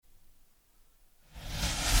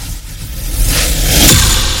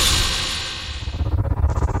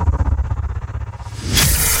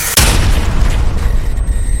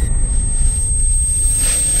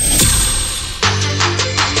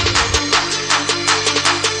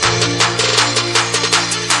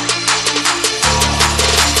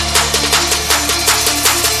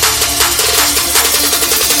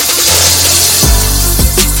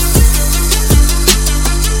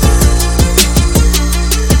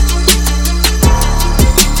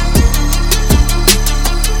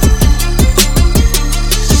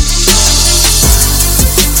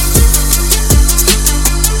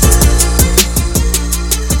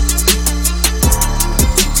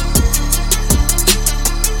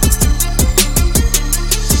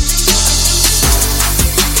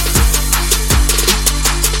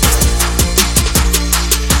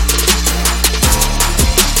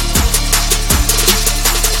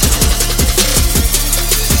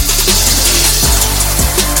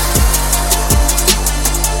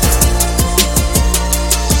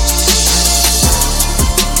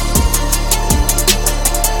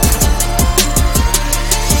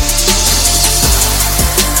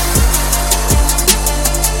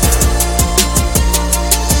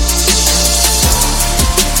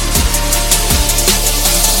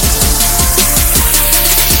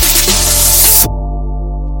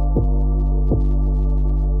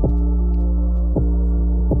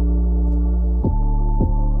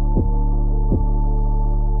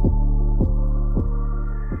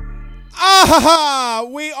ha ha!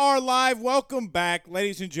 We are live. Welcome back,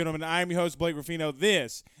 ladies and gentlemen. I am your host, Blake Ruffino.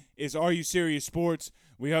 This is Are You Serious Sports.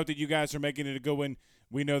 We hope that you guys are making it a good one.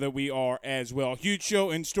 We know that we are as well. Huge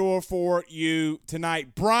show in store for you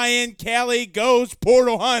tonight. Brian Kelly goes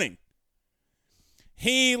portal hunting.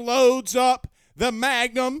 He loads up the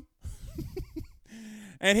Magnum,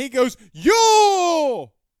 and he goes,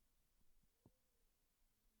 yo!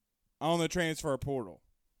 On the transfer portal.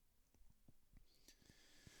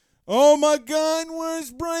 Oh, my God,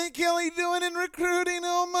 where's Brian Kelly doing in recruiting?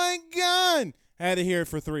 Oh, my God. Had to hear it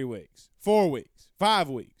for 3 weeks, 4 weeks, 5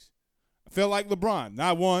 weeks. I feel like LeBron.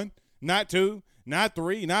 Not 1, not 2, not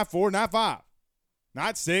 3, not 4, not 5,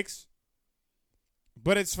 not 6.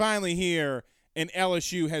 But it's finally here, and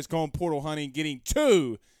LSU has gone portal hunting, getting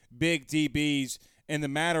 2 big DBs in the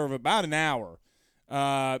matter of about an hour.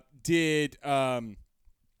 Did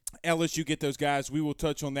LSU get those guys? We will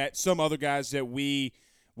touch on that. Some other guys that we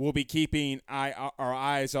will be keeping our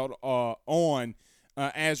eyes out on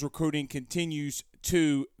as recruiting continues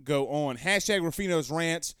to go on. Hashtag Ruffino's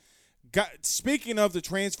Rants. Speaking of the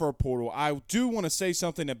transfer portal, I do want to say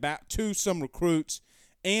something to some recruits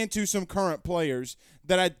and to some current players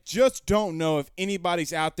that I just don't know if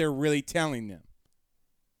anybody's out there really telling them.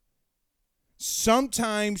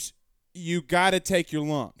 Sometimes you got to take your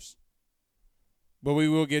lumps. But we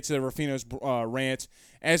will get to the Ruffino's Rants.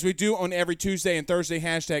 As we do on every Tuesday and Thursday,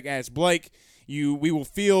 hashtag Ask Blake. We will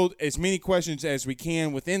field as many questions as we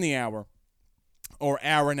can within the hour or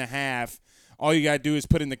hour and a half. All you got to do is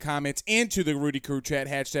put in the comments into the Rudy Crew chat,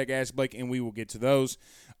 hashtag Ask Blake, and we will get to those.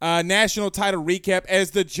 National title recap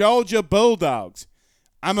as the Georgia Bulldogs.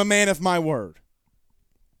 I'm a man of my word.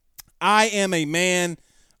 I am a man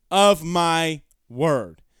of my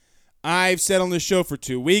word. I've said on this show for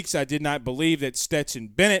 2 weeks, I did not believe that Stetson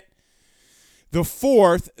Bennett,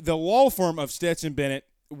 the law firm of Stetson Bennett,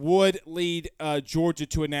 would lead Georgia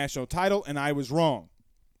to a national title, and I was wrong.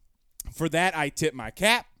 For that, I tip my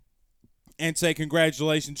cap and say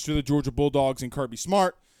congratulations to the Georgia Bulldogs and Kirby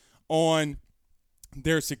Smart on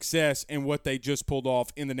their success and what they just pulled off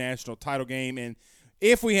in the national title game. And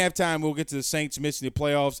if we have time, we'll get to the Saints missing the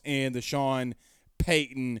playoffs and the Sean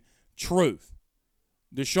Payton truth.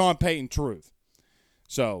 The Sean Payton truth.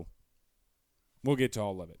 So, we'll get to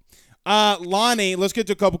all of it. Lonnie, let's get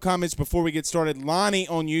to a couple comments before we get started. Lonnie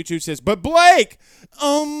on YouTube says, but Blake,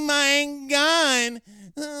 oh my God.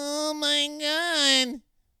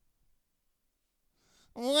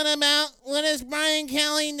 What is Brian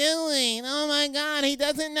Kelly doing? Oh my God, he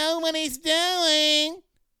doesn't know what he's doing.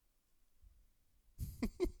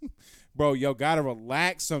 Bro, y'all gotta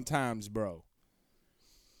relax sometimes, bro.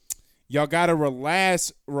 Y'all got to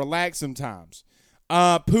relax sometimes.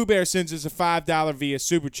 Pooh Bear sends us a $5 via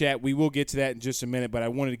Super Chat. We will get to that in just a minute, but I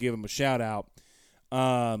wanted to give him a shout-out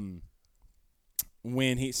since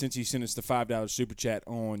he sent us the $5 Super Chat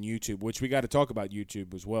on YouTube, which we got to talk about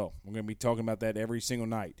YouTube as well. We're going to be talking about that every single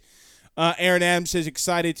night. Aaron Adams says,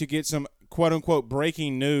 excited to get some quote-unquote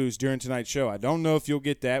breaking news during tonight's show. I don't know if you'll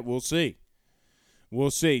get that. We'll see.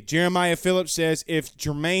 Jeremiah Phillips says, if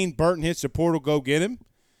Jermaine Burton hits the portal, go get him.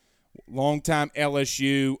 Longtime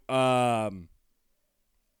LSU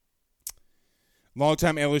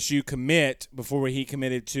commit before he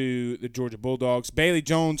committed to the Georgia Bulldogs. Bailey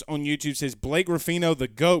Jones on YouTube says, Blake Ruffino, the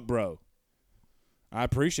GOAT, bro. I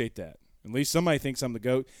appreciate that. At least somebody thinks I'm the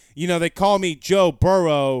GOAT. You know, they call me Joe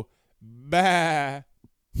Burrow. Bah.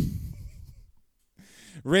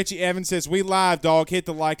 Richie Evans says, we live, dog. Hit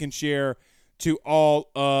the like and share to all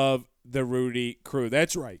of the Rudy crew.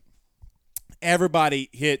 That's right. Everybody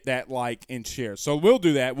hit that like and share. So we'll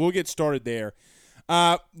do that. We'll get started there.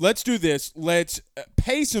 Let's do this. Let's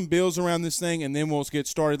pay some bills around this thing, and then we'll get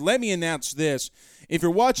started. Let me announce this. If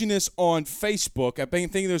you're watching this on Facebook, I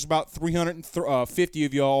think there's about 350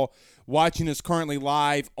 of y'all watching us currently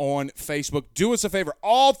live on Facebook. Do us a favor.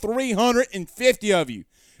 All 350 of you,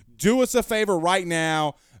 do us a favor right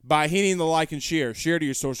now by hitting the like and share. Share to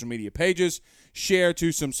your social media pages. Share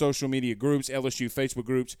to some social media groups, LSU Facebook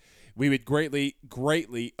groups. We would greatly,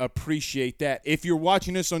 greatly appreciate that. If you're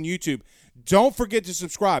watching us on YouTube, don't forget to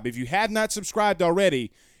subscribe. If you have not subscribed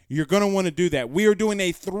already, you're going to want to do that. We are doing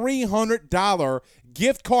a $300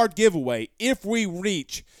 gift card giveaway if we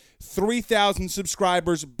reach 3,000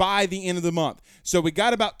 subscribers by the end of the month. So we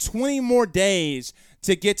got about 20 more days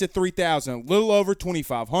to get to 3,000, a little over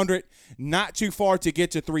 2,500, not too far to get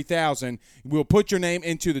to 3,000. We'll put your name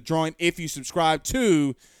into the drawing if you subscribe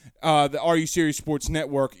to the Are You Serious Sports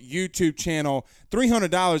Network YouTube channel.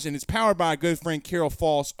 $300, and it's powered by a good friend, Carol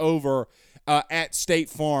Foss, over at State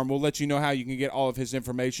Farm. We'll let you know how you can get all of his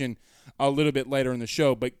information a little bit later in the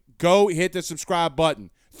show. But go hit the subscribe button.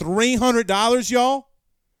 $300, y'all?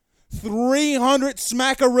 300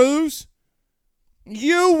 smackaroos?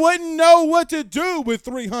 You wouldn't know what to do with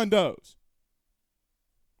 3 hundos.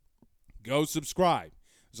 Go subscribe.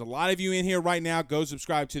 There's a lot of you in here right now. Go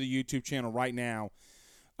subscribe to the YouTube channel right now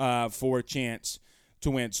for a chance to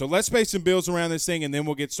win. So let's pay some bills around this thing, and then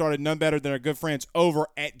we'll get started. None better than our good friends over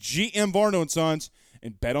at GM Varno & Sons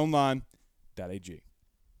and betonline.ag.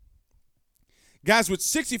 Guys, with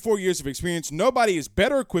 64 years of experience, nobody is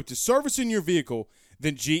better equipped to servicing your vehicle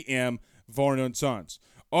than GM Varno & Sons.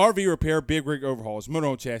 RV repair, big rig overhauls,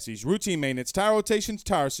 motorhome chassis, routine maintenance, tire rotations,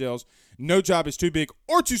 tire sales. No job is too big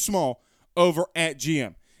or too small over at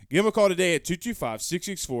GM. Give them a call today at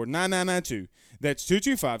 225-664-9992. That's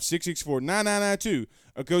 225-664-9992.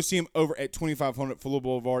 Or go see them over at 2500 Fuller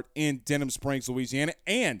Boulevard in Denham Springs, Louisiana.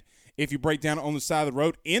 And if you break down on the side of the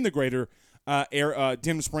road in the greater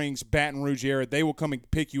Denham Springs, Baton Rouge area, they will come and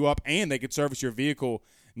pick you up, and they could service your vehicle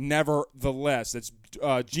nevertheless. That's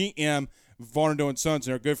GM Varno & Sons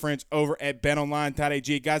and our good friends over at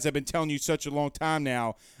betonline.ag. Guys, I've been telling you such a long time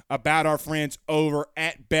now about our friends over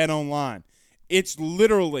at BetOnline. It's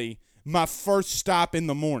literally my first stop in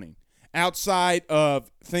the morning. Outside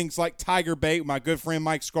of things like Tiger Bait, my good friend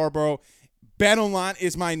Mike Scarborough, BetOnline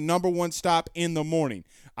is my number one stop in the morning.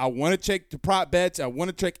 I want to check the prop bets. I want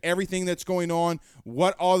to check everything that's going on,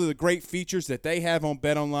 what all of the great features that they have on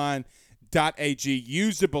betonline.ag.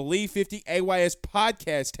 Use the Believe 50 AYS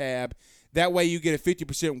podcast tab. That way you get a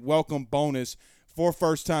 50% welcome bonus for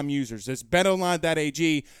first-time users. That's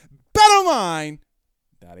betonline.ag,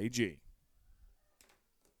 betonline.ag.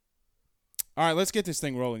 All right, let's get this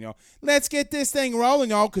thing rolling, y'all. Let's get this thing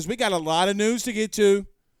rolling, y'all, because we got a lot of news to get to.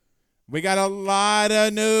 We got a lot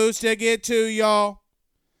of news to get to, y'all.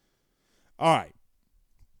 All right.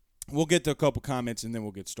 We'll get to a couple comments, and then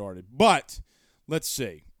we'll get started. But let's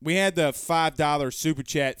see. We had the $5 super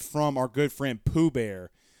chat from our good friend Pooh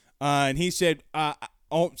Bear. And he said,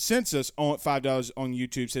 sends us on $5 on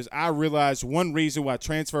YouTube, says, I realize one reason why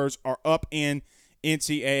transfers are up in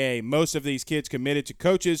NCAA. Most of these kids committed to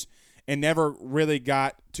coaches and never really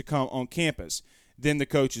got to come on campus. Then the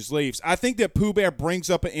coaches leaves. I think that Pooh Bear brings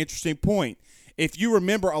up an interesting point. If you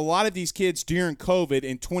remember, a lot of these kids during COVID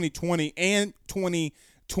in 2020 and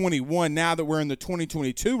 2021, now that we're in the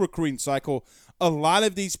 2022 recruiting cycle, a lot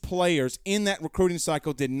of these players in that recruiting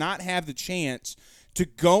cycle did not have the chance to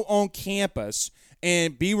go on campus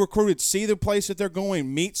and be recruited, see the place that they're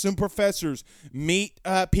going, meet some professors, meet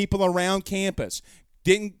people around campus.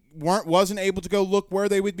 Wasn't able to go look where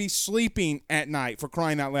they would be sleeping at night, for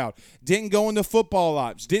crying out loud. Didn't go into football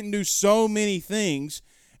ops. Didn't do so many things.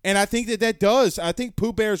 And I think that does. I think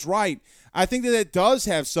Pooh Bear's right. I think that does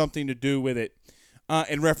have something to do with it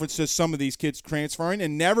in reference to some of these kids transferring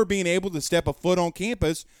and never being able to step a foot on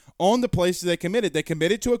campus on the places they committed. They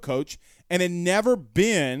committed to a coach and had never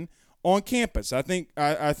been on campus. I think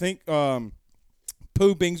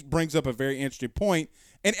Pooh brings up a very interesting point,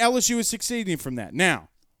 and LSU is succeeding from that. Now,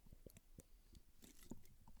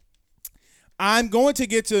 I'm going to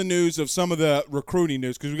get to the news of some of the recruiting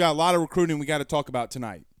news because we got a lot of recruiting we got to talk about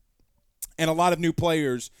tonight, and a lot of new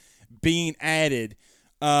players being added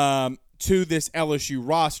to this LSU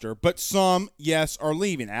roster. But some, yes, are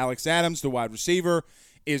leaving. Alex Adams, the wide receiver,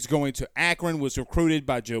 is going to Akron, was recruited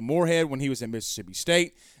by Joe Moorhead when he was at Mississippi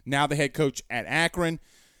State. Now the head coach at Akron.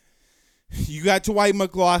 You got Dwight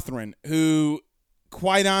McGlothern, who,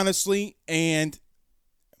 quite honestly, and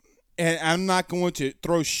I'm not going to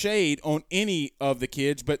throw shade on any of the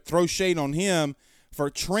kids, but throw shade on him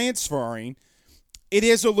for transferring. It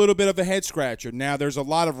is a little bit of a head-scratcher. Now, there's a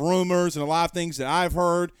lot of rumors and a lot of things that I've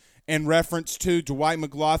heard in reference to Dwight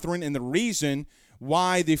McGlothern and the reason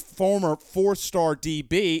why the former four-star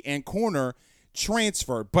DB and corner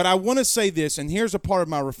transferred. But I want to say this, and here's a part of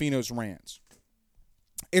my Ruffino's rants.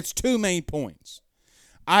 It's two main points.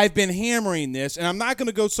 I've been hammering this, and I'm not going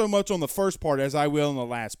to go so much on the first part as I will on the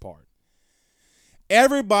last part.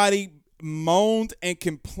 Everybody moaned and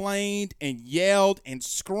complained and yelled and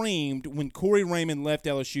screamed when Corey Raymond left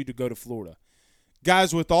LSU to go to Florida.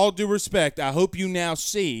 Guys, with all due respect, I hope you now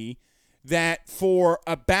see that for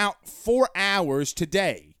about 4 hours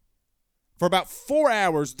today,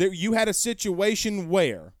 you had a situation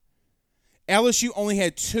where LSU only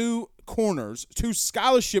had two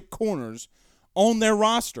scholarship corners on their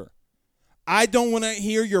roster. I don't want to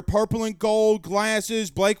hear your purple and gold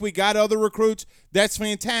glasses. Blake, we got other recruits. That's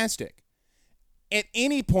fantastic. At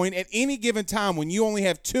any point, at any given time, when you only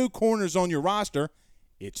have two corners on your roster,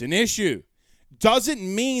 it's an issue. Doesn't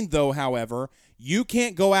mean, though, however, you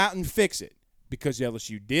can't go out and fix it, because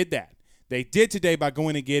LSU did that. They did today by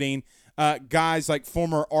going and getting guys like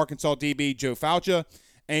former Arkansas DB Joe Faucha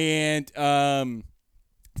and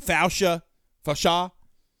Fausha,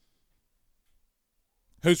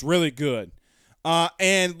 who's really good,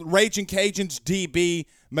 and Raging Cajuns DB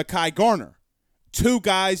Mekhi Garner. Two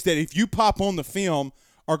guys that if you pop on the film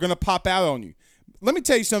are going to pop out on you. Let me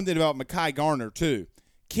tell you something about Mekhi Garner, too.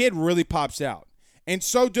 Kid really pops out. And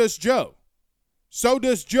so does Joe.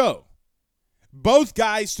 Both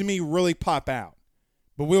guys, to me, really pop out.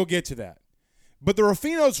 But we'll get to that. But the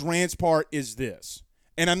Ruffino's rants part is this.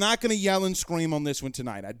 And I'm not going to yell and scream on this one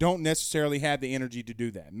tonight. I don't necessarily have the energy to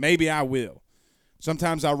do that. Maybe I will.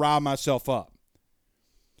 Sometimes I rile myself up.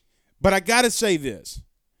 But I got to say this.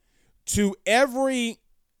 To every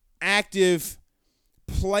active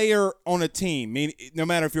player on a team, no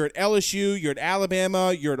matter if you're at LSU, you're at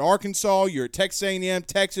Alabama, you're at Arkansas, you're at Texas A&M,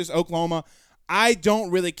 Texas, Oklahoma, I don't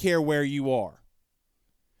really care where you are.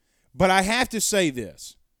 But I have to say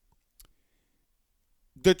this.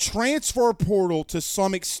 The transfer portal, to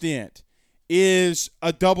some extent, is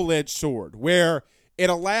a double-edged sword where it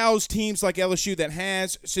allows teams like LSU that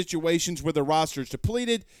has situations where the roster is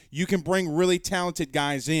depleted, you can bring really talented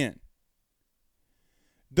guys in.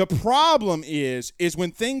 The problem is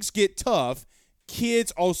when things get tough,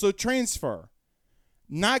 kids also transfer.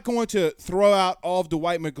 Not going to throw out all of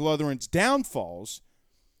Dwight McGlotherin's downfalls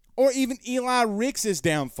or even Eli Ricks'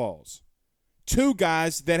 downfalls. Two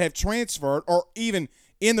guys that have transferred or even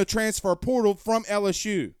in the transfer portal from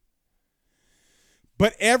LSU.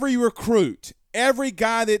 But every recruit, every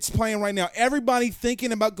guy that's playing right now, everybody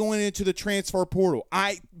thinking about going into the transfer portal,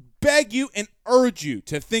 I beg you and urge you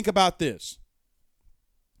to think about this.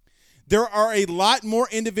 There are a lot more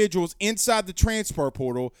individuals inside the transfer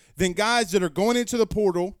portal than guys that are going into the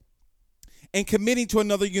portal and committing to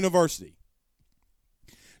another university.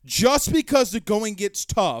 Just because the going gets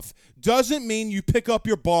tough doesn't mean you pick up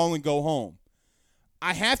your ball and go home.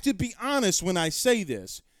 I have to be honest when I say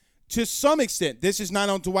this. To some extent, this is not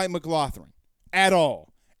on Dwight McGlothern at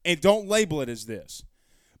all. And don't label it as this.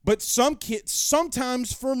 But some kids,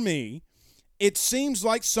 sometimes for me, it seems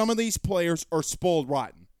like some of these players are spoiled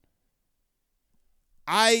rotten.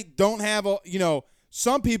 I don't have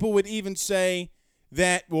some people would even say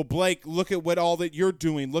that, well, Blake, look at what all that you're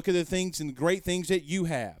doing. Look at the things and the great things that you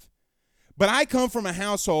have. But I come from a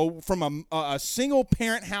household, from a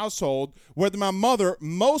single-parent household where my mother,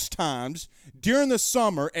 most times, during the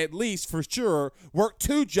summer, at least for sure, worked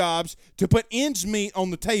 2 jobs to put ends meet on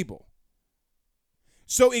the table.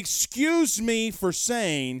 So excuse me for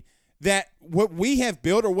saying that what we have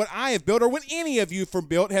built or what I have built or what any of you have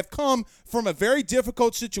built have come from a very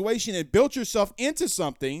difficult situation and built yourself into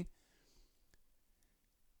something.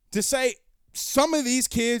 To say some of these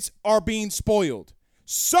kids are being spoiled.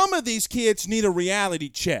 Some of these kids need a reality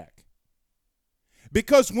check.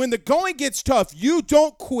 Because when the going gets tough, you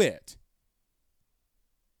don't quit.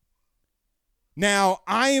 Now,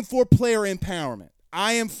 I am for player empowerment.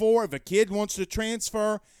 I am for, if a kid wants to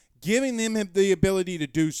transfer, giving them the ability to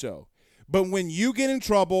do so. But when you get in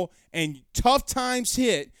trouble and tough times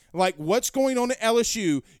hit, like what's going on at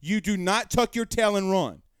LSU, you do not tuck your tail and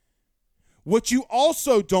run. What you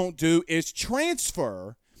also don't do is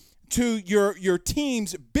transfer to your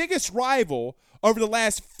team's biggest rival over the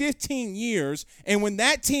last 15 years, and when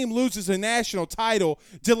that team loses a national title,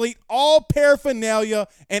 delete all paraphernalia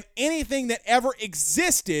and anything that ever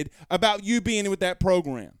existed about you being with that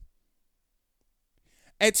program.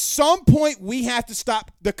 At some point, we have to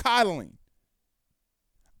stop the coddling.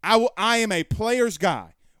 I am a player's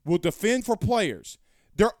guy. We'll defend for players.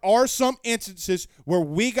 There are some instances where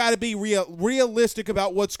we got to be realistic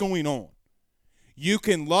about what's going on. You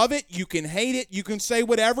can love it. You can hate it. You can say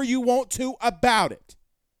whatever you want to about it.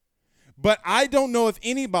 But I don't know if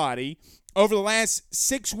anybody over the last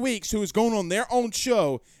 6 weeks who has gone on their own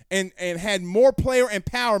show and had more player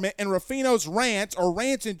empowerment and Ruffino's rants or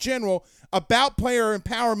rants in general about player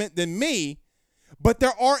empowerment than me. But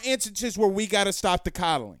there are instances where we got to stop the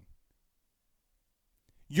coddling.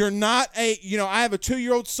 You're not I have a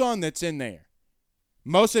 2-year-old son that's in there.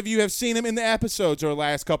 Most of you have seen him in the episodes over the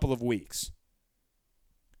last couple of weeks.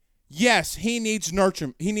 Yes, he needs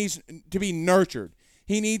nurture. He needs to be nurtured.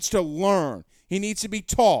 He needs to learn. He needs to be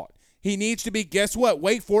taught. He needs to be, guess what?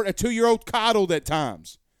 Wait for it, a 2-year-old coddled at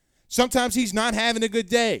times. Sometimes he's not having a good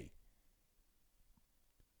day.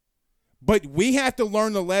 But we have to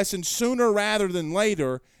learn the lesson sooner rather than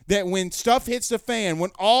later that when stuff hits the fan,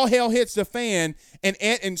 when all hell hits the fan,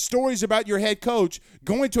 and stories about your head coach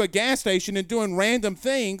going to a gas station and doing random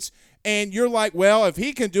things, and you're like, well, if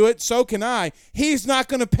he can do it, so can I. He's not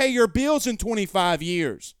going to pay your bills in 25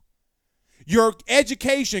 years. Your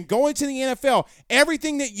education, going to the NFL,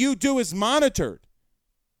 everything that you do is monitored.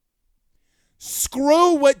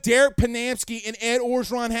 Screw what Derek Panamsky and Ed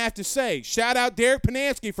Orgeron have to say. Shout out Derek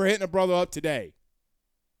Panamsky for hitting a brother up today.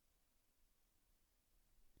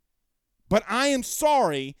 But I am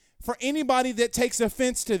sorry for anybody that takes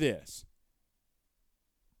offense to this.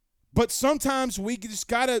 But sometimes we just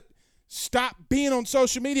got to stop being on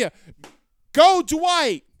social media. Go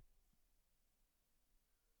Dwight.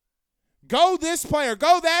 Go this player.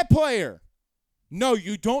 Go that player. No,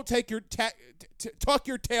 you don't take your tuck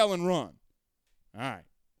your tail and run. All right.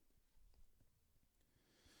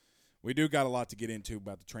 We do got a lot to get into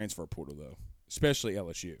about the transfer portal, though, especially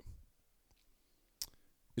LSU.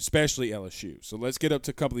 So let's get up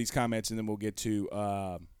to a couple of these comments, and then we'll get to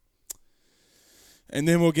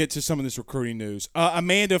some of this recruiting news.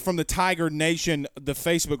 Amanda from the Tiger Nation, the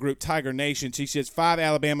Facebook group Tiger Nation, she says 5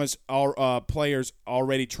 Alabama's players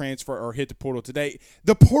already transfer or hit the portal today.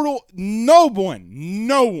 The portal, no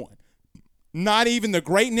one, not even the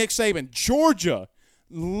great Nick Saban. Georgia,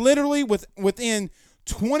 literally within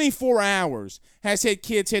 24 hours, has had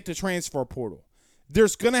kids hit the transfer portal.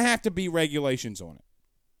 There's going to have to be regulations on it.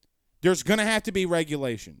 There's going to have to be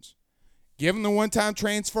regulations. Give them the one-time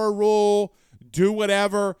transfer rule. Do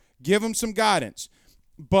whatever. Give them some guidance.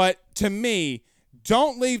 But to me,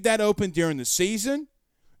 don't leave that open during the season.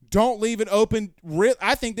 Don't leave it open.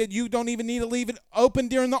 I think that you don't even need to leave it open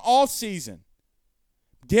during the off season.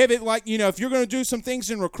 Give it if you're going to do some things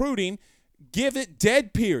in recruiting, give it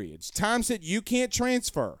dead periods, times that you can't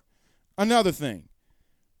transfer. Another thing.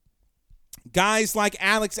 Guys like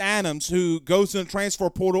Alex Adams, who goes to the transfer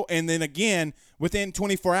portal, and then again, within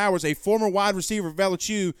 24 hours, a former wide receiver of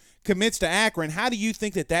LSU commits to Akron. How do you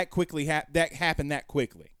think that happened that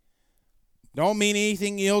quickly? Don't mean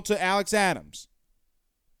anything ill to Alex Adams.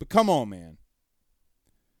 But come on, man.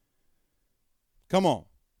 Come on.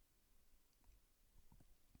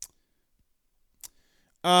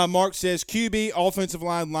 Mark says QB, offensive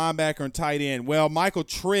line, linebacker, and tight end. Well, Mike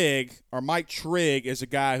Trigg is a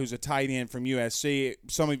guy who's a tight end from USC.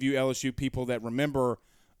 Some of you LSU people that remember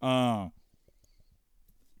and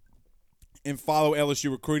follow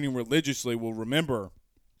LSU recruiting religiously will remember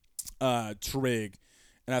Trigg.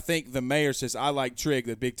 And I think the mayor says, I like Trigg,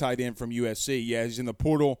 the big tight end from USC. Yeah, he's in the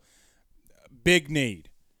portal. Big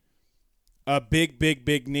need. A big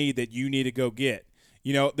need that you need to go get.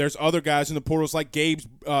 There's other guys in the portals like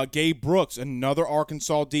Gabe Brooks, another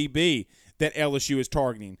Arkansas DB that LSU is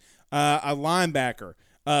targeting. A linebacker,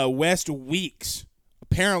 West Weeks.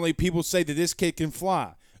 Apparently, people say that this kid can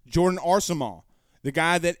fly. Jordan Arsenal, the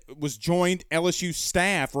guy that was joined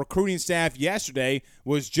LSU recruiting staff yesterday,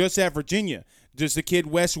 was just at Virginia. Does the kid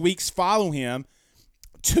West Weeks follow him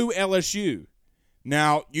to LSU?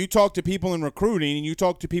 Now, you talk to people in recruiting and you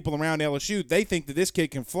talk to people around LSU, they think that this kid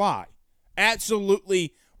can fly.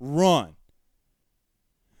 Absolutely run.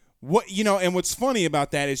 And what's funny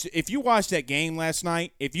about that is if you watched that game last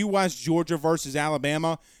night, if you watched Georgia versus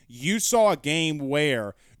Alabama, you saw a game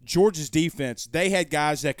where Georgia's defense, they had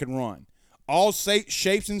guys that could run. All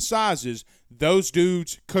shapes and sizes, those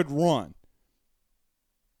dudes could run.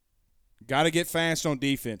 Got to get fast on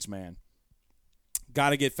defense, man.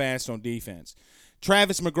 Got to get fast on defense.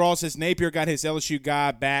 Travis McGraw says Napier got his LSU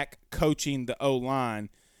guy back coaching the O-line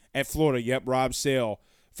at Florida. Yep, Rob Sale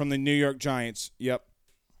from the New York Giants. Yep.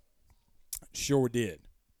 Sure did.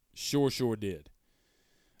 Sure did.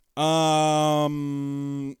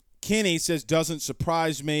 Kenny says, doesn't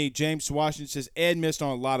surprise me. James Washington says, Ed missed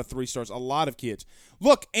on a lot of 3 stars, a lot of kids.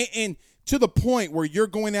 Look, and to the point where you're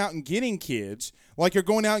going out and getting kids, like you're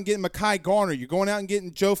going out and getting Mekhi Garner, you're going out and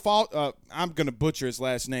getting Joe I'm going to butcher his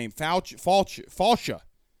last name, Falsha.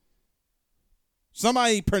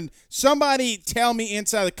 Somebody tell me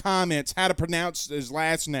inside the comments how to pronounce his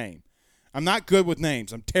last name. I'm not good with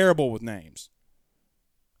names. I'm terrible with names.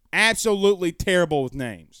 Absolutely terrible with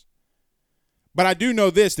names. But I do know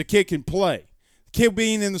this, the kid can play. The kid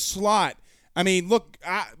being in the slot. I mean, look,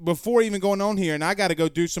 before even going on here, and I got to go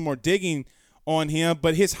do some more digging on him,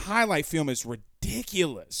 but his highlight film is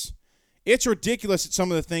ridiculous. It's ridiculous at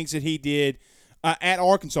some of the things that he did at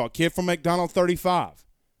Arkansas. Kid from McDonald 35.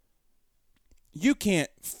 You can't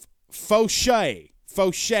Fauché.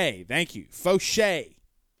 Thank you. Fauché.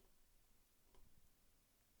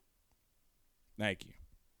 Thank you.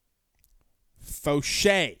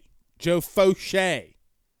 Fauché. Joe Fauché.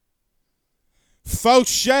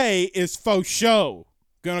 Fauché is faux show.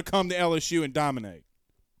 Going to come to LSU and dominate.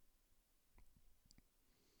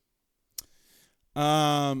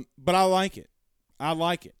 But I like it.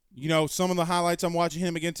 Some of the highlights I'm watching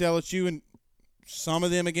him against LSU and some of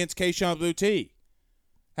them against Kayshon Boutte.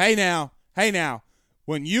 Hey now,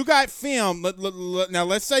 when you got film, now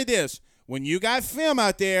let's say this. when you got film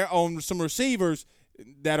out there on some receivers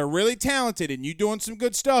that are really talented and you doing some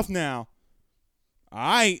good stuff now, all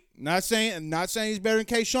right, not saying he's better than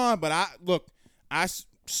Kayshawn, but I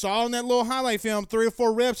saw in that little highlight film 3 or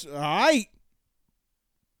 4 reps. All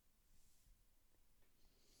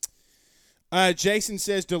right. Jason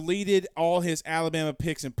says deleted all his Alabama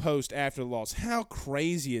picks and post after the loss. How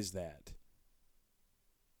crazy is that?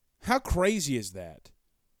 How crazy is that?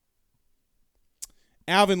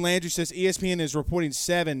 Alvin Landry says ESPN is reporting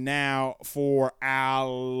 7 now for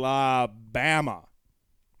Alabama.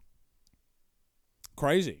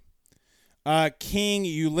 Crazy. King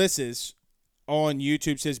Ulysses on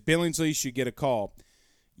YouTube says Billingsley should get a call.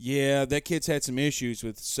 Yeah, that kid's had some issues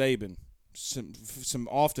with Saban. Some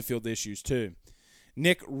off-the-field issues, too.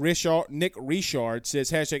 Nick Richard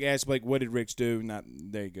says, #Ask Blake, what did Ricks do?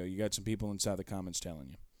 There you go. You got some people inside the comments telling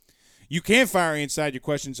you. You can fire inside your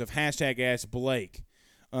questions of #Ask Blake,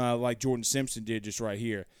 like Jordan Simpson did just right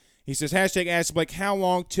here. He says, #Ask Blake, how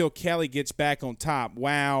long till Kelly gets back on top?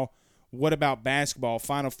 Wow. What about basketball?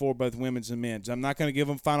 Final Four, both women's and men's. I'm not going to give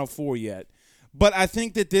them Final Four yet. But I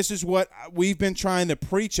think that this is what we've been trying to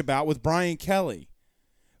preach about with Brian Kelly.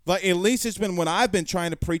 Like, at least it's been what I've been trying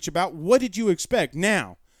to preach about. What did you expect?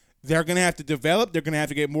 Now, they're going to have to develop. They're going to have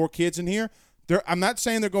to get more kids in here. I'm not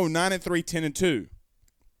saying they're going 9-3, 10-2.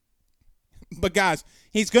 But, guys,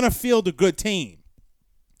 he's going to field a good team.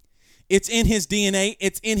 It's in his DNA.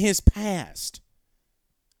 It's in his past.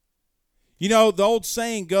 You know, the old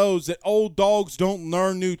saying goes that old dogs don't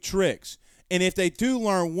learn new tricks. And if they do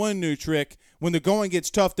learn one new trick, when the going gets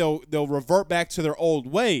tough, they'll revert back to their old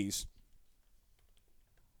ways.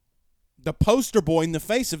 The poster boy in the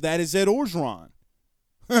face of that is Ed Orgeron.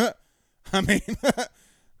 I mean,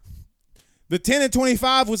 the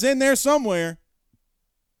 10-25 was in there somewhere.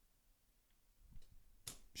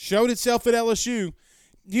 Showed itself at LSU.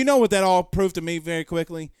 You know what that all proved to me very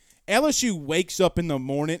quickly? LSU wakes up in the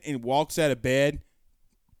morning and walks out of bed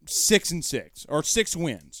 6-6 or 6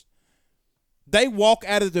 wins. They walk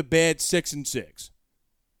out of the bed 6-6.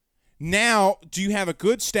 Now, do you have a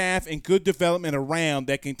good staff and good development around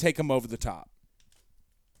that can take them over the top?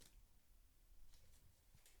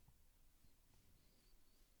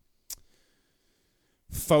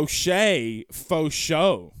 Fauché.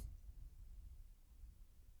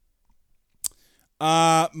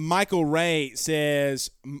 Michael Ray says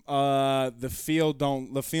the film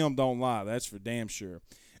don't lie. That's for damn sure.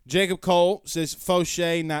 Jacob Cole says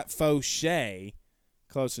Fauché, not Fauché.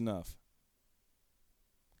 Close enough.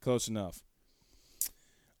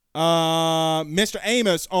 Mr.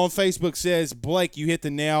 Amos on Facebook says, Blake, you hit the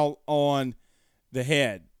nail on the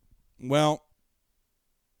head. Well,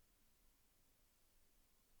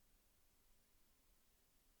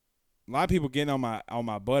 a lot of people getting on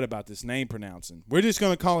my butt about this name pronouncing. We're just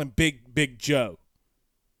going to call him Big Joe.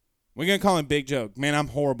 We're going to call him Big Joe. Man, I'm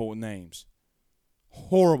horrible with names.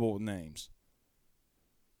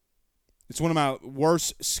 It's one of my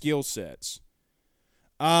worst skill sets.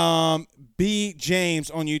 B.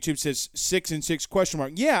 James on YouTube says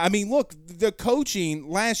 6-6 ? Yeah, I mean, look, the coaching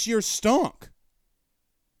last year stunk.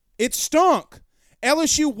 It stunk.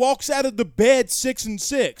 LSU walks out of the bed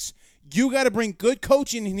 6-6. You got to bring good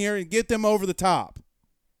coaching in here and get them over the top.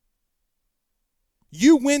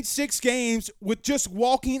 You win 6 games with just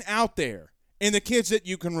walking out there and the kids that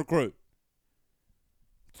you can recruit.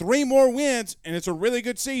 3 more wins, and it's a really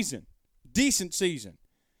good season. Decent season.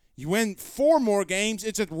 You win 4 more games,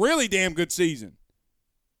 it's a really damn good season.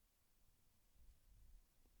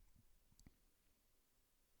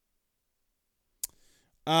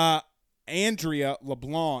 Andrea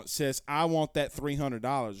LeBlanc says, I want that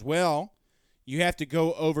 $300. Well, you have to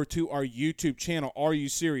go over to our YouTube channel, Are You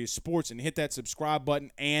Serious Sports, and hit that subscribe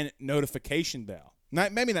button and notification bell.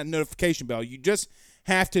 Maybe not notification bell. You just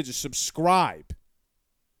have to just subscribe.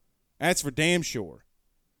 That's for damn sure.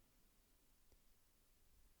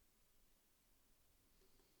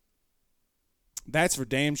 That's for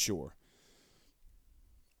damn sure.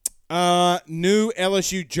 New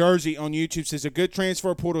LSU jersey on YouTube says a good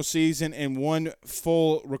transfer portal season and one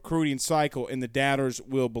full recruiting cycle, and the doubters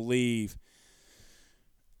will believe.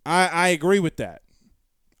 I agree with that.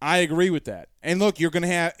 And look, you're going to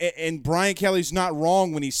have, and Brian Kelly's not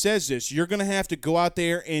wrong when he says this, you're going to have to go out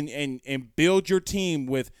there and build your team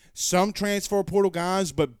with some transfer portal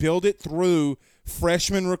guys, but build it through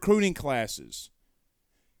freshman recruiting classes.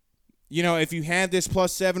 You know, if you have this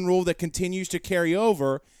 +7 rule that continues to carry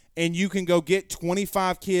over, and you can go get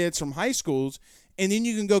 25 kids from high schools, and then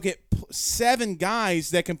you can go get 7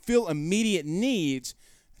 guys that can fill immediate needs,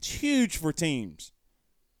 it's huge for teams.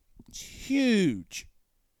 It's huge.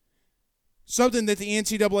 something that the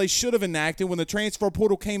NCAA should have enacted when the transfer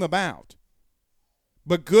portal came about.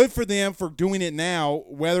 But good for them for doing it now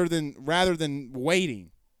rather than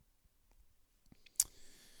waiting.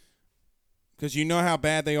 Because you know how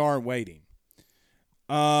bad they are waiting.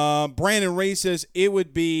 Brandon Ray says it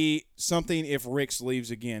would be something if Ricks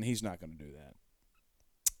leaves again. He's not going to do that.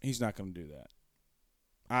 He's not going to do that.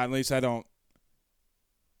 At least I don't.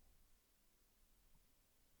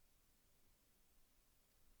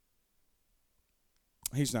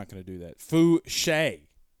 He's not going to do that. Fu Shay.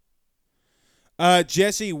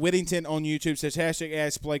 Jesse Whittington on YouTube says,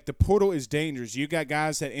 #Ask Blake, the portal is dangerous. You got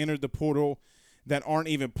guys that entered the portal that aren't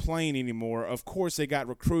even playing anymore. Of course, they got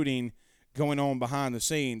recruiting going on behind the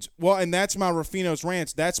scenes. Well, and that's my Rufino's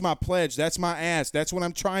rants. That's my pledge. That's my ask. That's what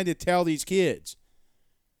I'm trying to tell these kids.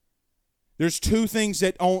 There's two things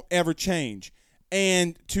that don't ever change.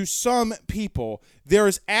 And to some people, there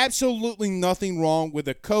is absolutely nothing wrong with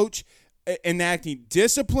a coach enacting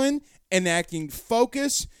discipline, enacting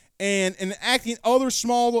focus, and enacting other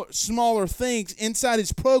smaller things inside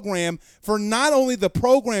his program for not only the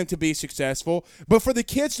program to be successful, but for the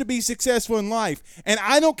kids to be successful in life. And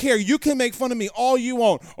I don't care. You can make fun of me all you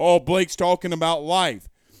want. Oh, Blake's talking about life.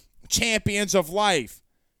 Champions of life.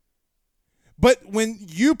 But when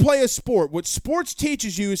you play a sport, what sports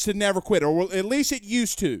teaches you is to never quit, or at least it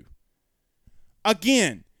used to.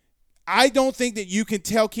 Again, I don't think that you can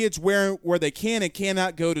tell kids where they can and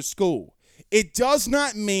cannot go to school. It does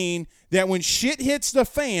not mean that when shit hits the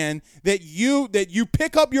fan that you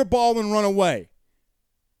pick up your ball and run away.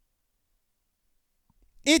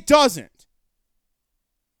 It doesn't.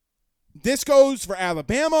 This goes for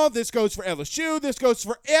Alabama. This goes for LSU. This goes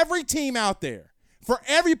for every team out there, for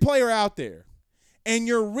every player out there. And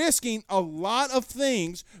you're risking a lot of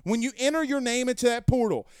things when you enter your name into that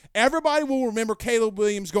portal. Everybody will remember Caleb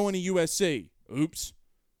Williams going to USC. Oops.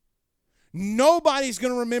 Nobody's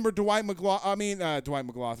going to remember Dwight McGlothern.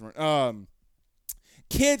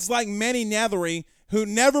 Kids like Manny Nethery who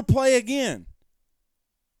never play again.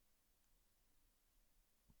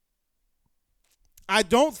 I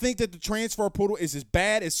don't think that the transfer portal is as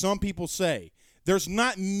bad as some people say. There's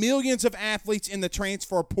not millions of athletes in the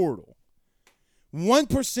transfer portal.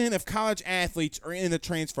 1% of college athletes are in the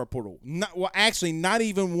transfer portal. Not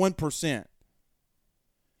even 1%.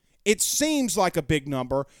 It seems like a big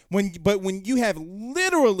number, but when you have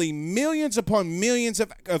literally millions upon millions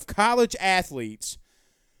of college athletes,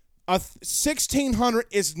 1,600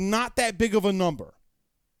 is not that big of a number.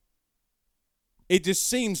 It just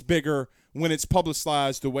seems bigger when it's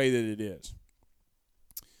publicized the way that it is.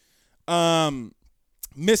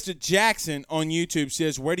 Mr. Jackson on YouTube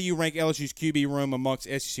says, where do you rank LSU's QB room amongst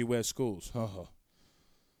SEC West schools?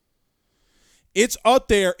 It's up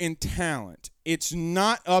there in talent. It's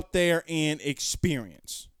not up there in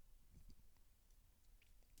experience.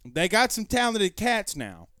 They got some talented cats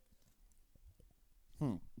now.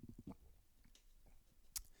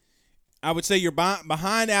 I would say you're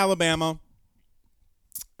behind Alabama.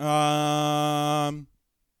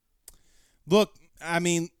 Look, I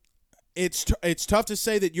mean, it's tough to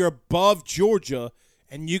say that you're above Georgia,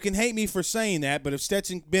 and you can hate me for saying that, but if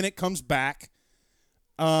Stetson Bennett comes back,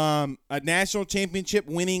 a national championship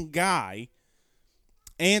winning guy,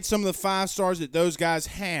 and some of the 5 stars that those guys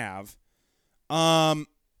have, but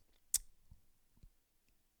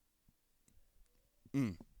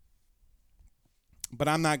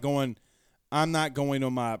I'm not going on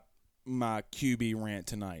my QB rant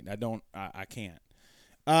tonight. I can't.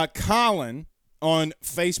 Colin on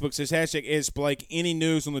Facebook says, #IsBlake, any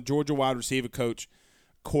news on the Georgia wide receiver coach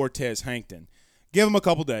Cortez Hankton? Give him a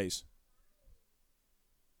couple days.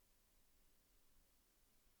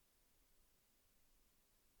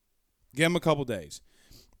 Give him a couple days.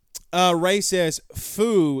 Ray says,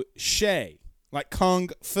 Fu Shay, like Kung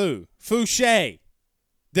Fu. Fu Shay.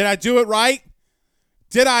 Did I do it right?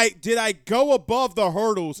 Did I go above the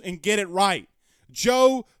hurdles and get it right?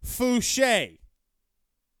 Joe Fouché.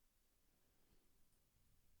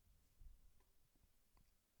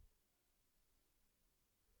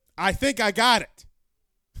 I think I got it.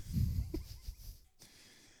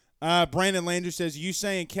 Brandon Landry says, you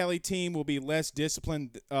saying Kelly team will be less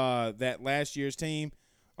disciplined that last year's team?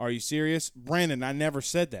 Are you serious? Brandon, I never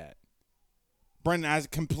said that. Brandon, I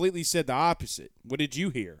completely said the opposite. What did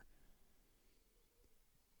you hear?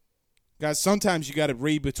 Guys, sometimes you got to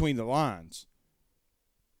read between the lines.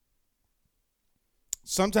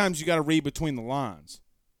 Sometimes you got to read between the lines.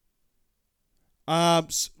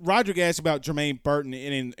 Roderick asked about Jermaine Burton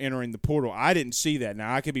entering the portal. I didn't see that.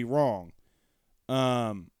 Now, I could be wrong.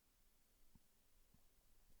 I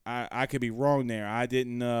could be wrong there. I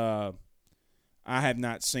didn't I have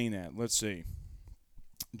not seen that. Let's see.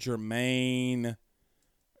 Jermaine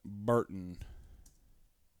Burton.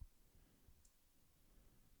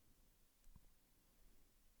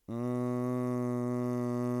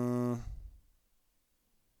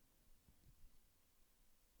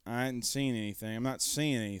 I hadn't seen anything. I'm not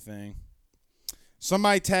seeing anything.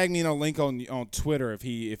 Somebody tag me in a link on Twitter if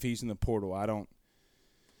he's in the portal. I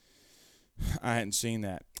hadn't seen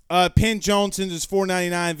that. Penn Johnson is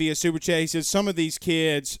 $4.99 via Super Chat. He says some of these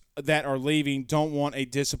kids that are leaving don't want a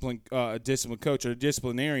discipline coach or a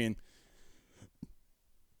disciplinarian.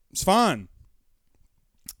 It's fine.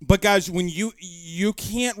 But guys, when you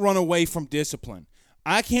can't run away from discipline.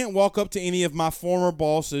 I can't walk up to any of my former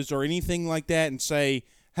bosses or anything like that and say,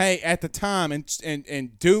 "Hey, at the time,"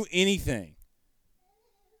 and do anything.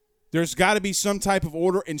 There's got to be some type of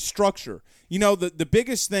order and structure. You know, the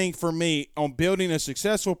biggest thing for me on building a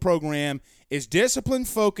successful program is discipline,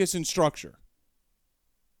 focus, and structure.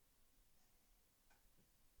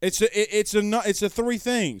 It's the three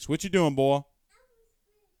things. What you doing, boy?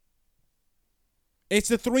 It's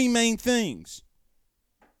the three main things.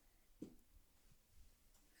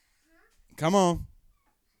 Come on.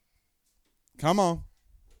 Come on.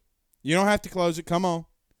 You don't have to close it. Come on.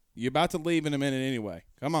 You're about to leave in a minute anyway.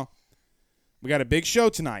 Come on. We got a big show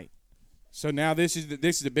tonight. So now this is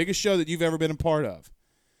the biggest show that you've ever been a part of.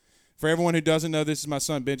 For everyone who doesn't know, this is my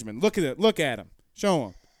son Benjamin. Look at it. Look at him. Show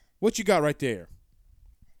him. What you got right there?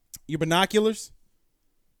 Your binoculars?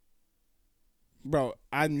 Bro,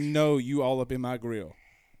 I know you all up in my grill.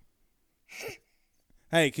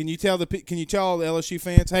 Hey, can you tell all the LSU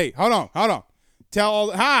fans? Hey, hold on. Tell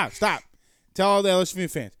all stop. Tell all the LSU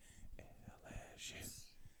fans.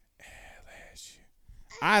 LSU.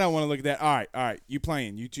 I don't want to look at that. All right. You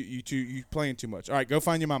playing. You playing too much. All right, go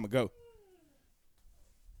find your mama. Go.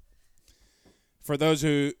 For those of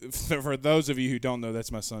you who don't know,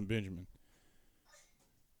 that's my son Benjamin.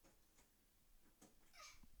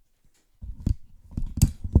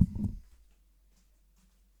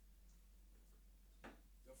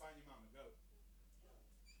 Go find your mama.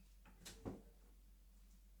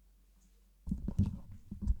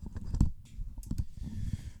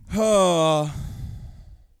 Go.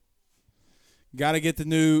 Gotta get the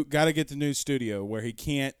new studio where he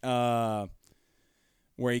can't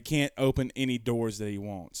open any doors that he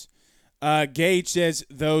wants. Gage says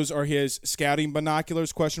those are his scouting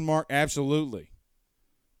binoculars, ? Absolutely.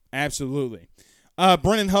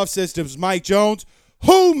 Brennan Huff says, does Mike Jones?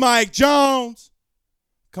 Who Mike Jones?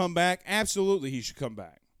 Come back? Absolutely he should come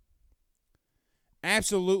back.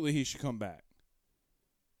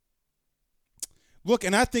 Look,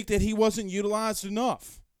 and I think that he wasn't utilized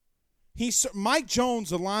enough. Mike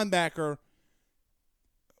Jones, the linebacker,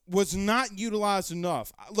 was not utilized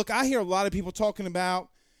enough. Look, I hear a lot of people talking about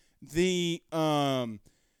the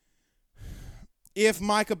if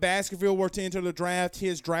Micah Baskerville were to enter the draft,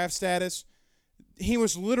 his draft status, he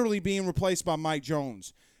was literally being replaced by Mike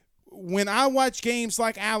Jones. When I watch games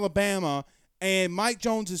like Alabama and Mike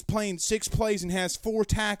Jones is playing 6 plays and has 4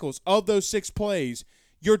 tackles of those 6 plays,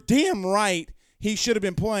 you're damn right he should have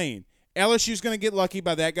been playing. LSU's going to get lucky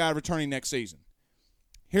by that guy returning next season.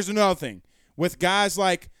 Here's another thing. With guys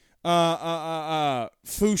like Fouché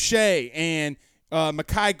and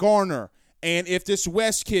Mekhi Garner, and if this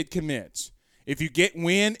West kid commits, if you get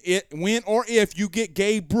if you get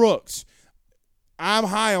Gabe Brooks, I'm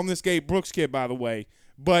high on this Gabe Brooks kid, by the way,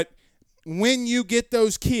 but when you get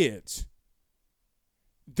those kids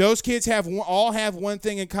all have one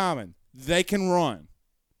thing in common. They can run.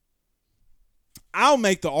 I'll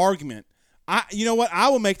make the argument. You know what? I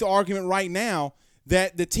will make the argument right now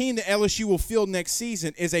that the team that LSU will field next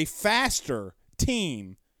season is a faster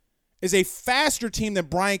team than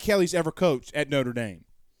Brian Kelly's ever coached at Notre Dame.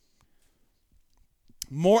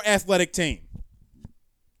 More athletic team.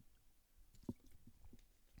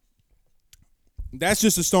 That's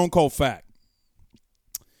just a stone cold fact.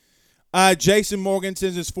 Jason Morgan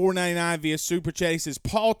sends us $4.99 via Super Chat. He says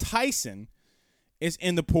Paul Tyson is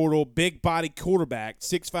in the portal, big body quarterback,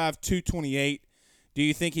 6'5", 228. Do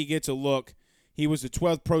you think he gets a look? He was the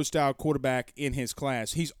 12th pro-style quarterback in his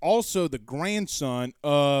class. He's also the grandson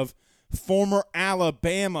of former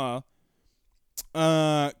Alabama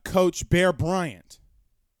coach Bear Bryant.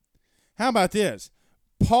 How about this?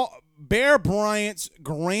 Bear Bryant's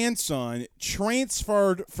grandson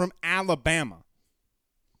transferred from Alabama.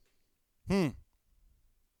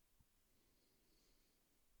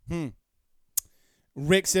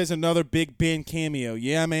 Rick says another Big Ben cameo.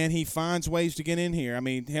 Yeah, man, he finds ways to get in here. I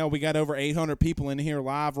mean, hell, we got over 800 people in here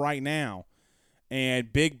live right now.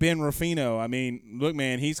 And Big Ben Ruffino, I mean, look,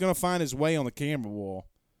 man, he's going to find his way on the camera wall.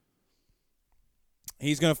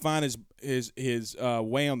 He's going to find his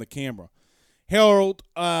way on the camera. Harold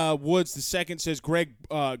Woods II says Greg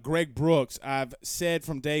Brooks. I've said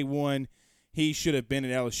from day one he should have been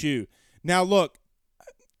at LSU. Now look,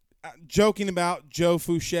 joking about Joe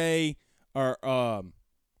Fouché or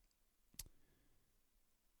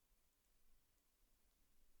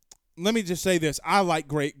let me just say this: I like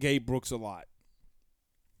Gabe Brooks a lot.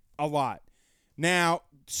 Now,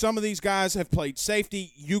 some of these guys have played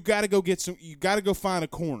safety. You got to go get some. You got to go find a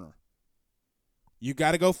corner. You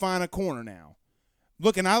got to go find a corner now.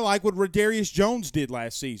 Look, and I like what Rodarius Jones did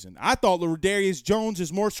last season. I thought Rodarius Jones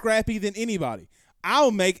is more scrappy than anybody. I'll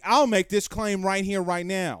make this claim right here, right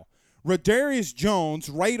now. Rodarius Jones,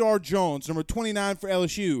 Radar Jones, number 29 for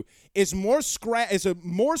LSU, is a more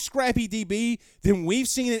scrappy DB than we've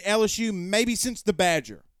seen at LSU maybe since the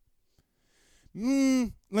Badger.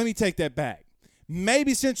 Let me take that back.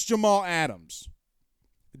 Maybe since Jamal Adams.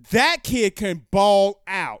 That kid can ball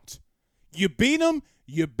out. You beat him,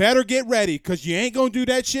 you better get ready because you ain't going to do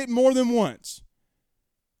that shit more than once.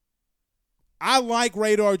 I like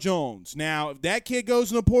Radar Jones. Now, if that kid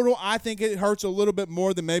goes in the portal, I think it hurts a little bit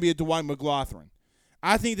more than maybe a Dwight McGlothern.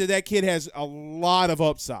 I think that kid has a lot of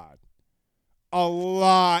upside. A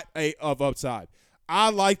lot of upside. I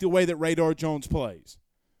like the way that Radar Jones plays.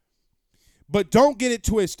 But don't get it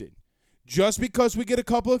twisted. Just because we get a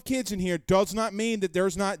couple of kids in here does not mean that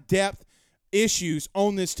there's not depth issues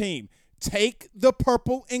on this team. Take the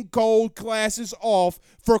purple and gold glasses off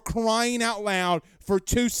for crying out loud for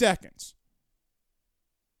 2 seconds.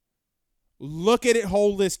 Look at it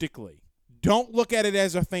holistically. Don't look at it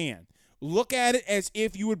as a fan. Look at it as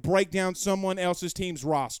if you would break down someone else's team's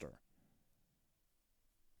roster.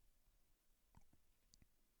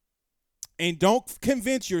 And don't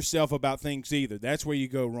convince yourself about things either. That's where you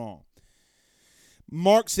go wrong.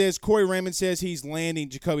 Mark says, Corey Raymond says he's landing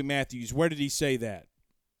Jacoby Matthews. Where did he say that?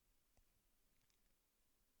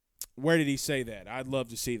 Where did he say that? I'd love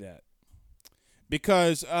to see that.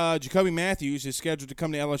 Because Jacoby Matthews is scheduled to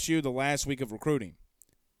come to LSU the last week of recruiting.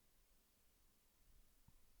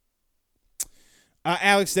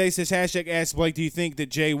 Alex Day says, hashtag Ask Blake, do you think that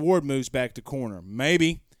Jay Ward moves back to corner?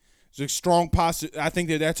 Maybe. It's a strong I think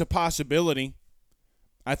that that's a possibility.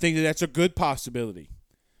 I think that that's a good possibility.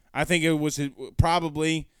 I think it was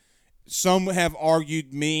probably, some have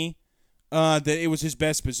argued me that it was his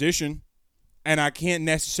best position, and I can't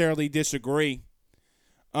necessarily disagree,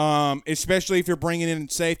 especially if you're bringing in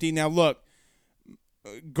safety. Now, look,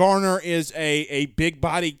 Garner is a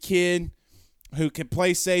big-bodied kid who can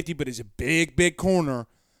play safety, but is a big corner.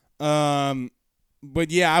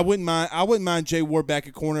 But yeah, I wouldn't mind Jay Ward back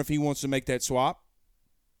at corner if he wants to make that swap.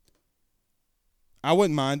 I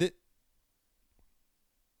wouldn't mind it.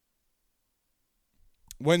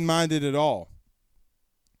 Wouldn't mind it at all.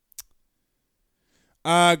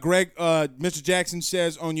 Mr. Jackson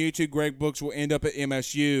says on YouTube, Greg Brooks will end up at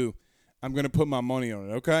MSU. I'm going to put my money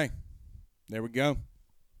on it. Okay. There we go.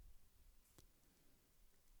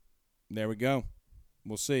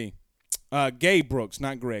 We'll see. Gabe Brooks,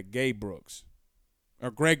 not Greg. Gabe Brooks.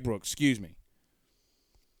 Or Greg Brooks, excuse me.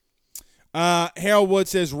 Harold Wood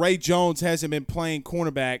says Ray Jones hasn't been playing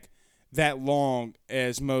cornerback that long,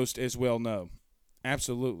 as most as well know.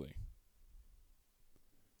 Absolutely.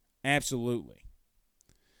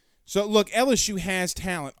 So, look, LSU has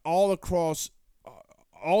talent all across,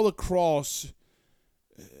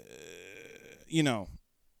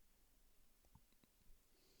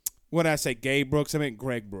 what did I say, Gabe Brooks? I meant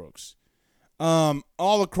Greg Brooks.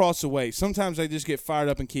 All across the way. Sometimes I just get fired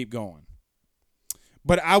up and keep going.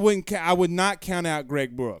 But I would not count out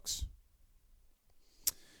Greg Brooks.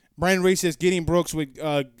 Brandon Reese says getting Brooks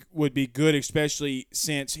would be good, especially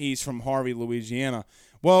since he's from Harvey, Louisiana.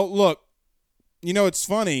 Well, look, it's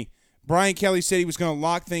funny. Brian Kelly said he was going to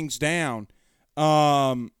lock things down.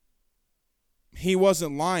 He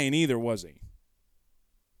wasn't lying either, was he?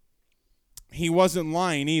 He wasn't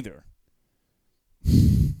lying either.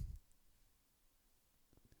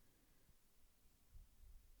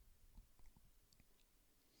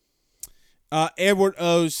 Edward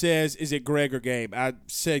O says, is it Greg or Gabe? I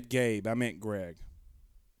said Gabe. I meant Greg.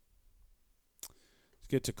 Let's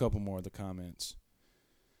get to a couple more of the comments.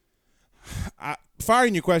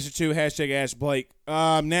 Firing your question to hashtag Ask Blake.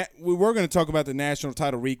 We were going to talk about the national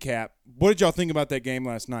title recap. What did y'all think about that game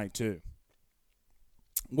last night, too?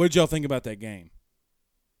 What did y'all think about that game?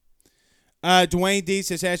 Dwayne D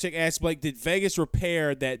says, hashtag Ask Blake, did Vegas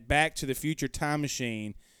repair that Back to the Future time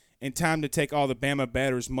machine in time to take all the Bama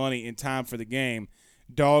batters' money in time for the game?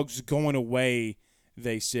 Dogs going away,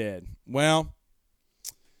 they said. Well,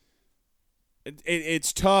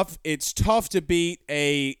 It's tough. It's tough to beat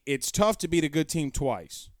a. It's tough to beat a good team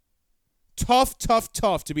twice. Tough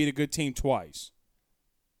to beat a good team twice.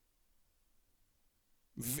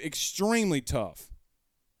 Extremely tough.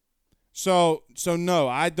 So no,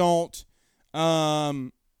 I don't.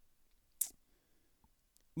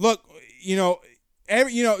 Look,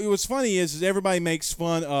 it was funny is everybody makes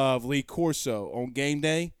fun of Lee Corso on game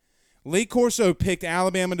day. Lee Corso picked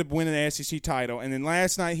Alabama to win an SEC title, and then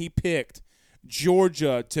last night he picked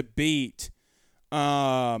Georgia to beat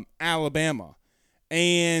Alabama.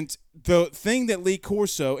 And the thing that Lee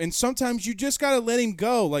Corso, and sometimes you just got to let him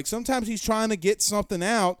go. Like sometimes he's trying to get something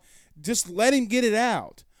out. Just let him get it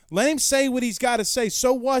out. Let him say what he's got to say.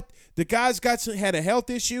 So what? The guy's had a health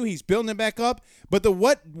issue. He's building it back up. But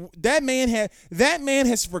that man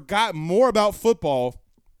has forgotten more about football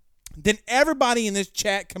than everybody in this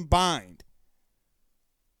chat combined.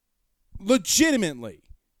 Legitimately.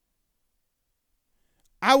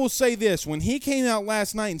 I will say this. When he came out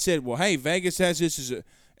last night and said, well, hey, Vegas has this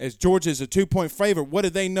as Georgia is a 2-point favorite. What do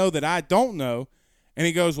they know that I don't know? And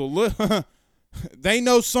he goes, well, look, they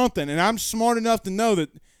know something. And I'm smart enough to know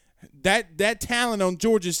that talent on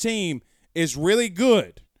Georgia's team is really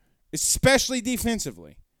good, especially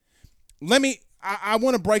defensively. I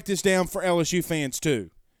want to break this down for LSU fans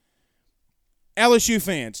too. LSU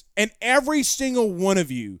fans, and every single one of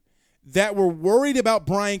you that were worried about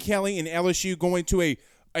Brian Kelly and LSU going to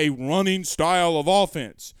a running style of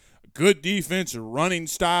offense, good defense, running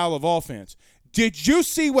style of offense. Did you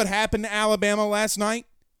see what happened to Alabama last night?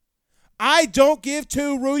 I don't give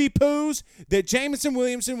two Rudy Poos that Jameson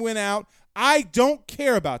Williamson went out. I don't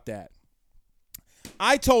care about that.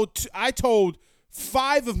 I told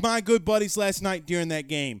 5 of my good buddies last night during that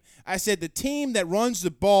game. I said the team that runs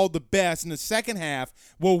the ball the best in the second half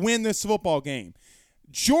will win this football game.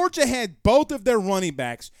 Georgia had both of their running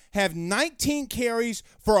backs have 19 carries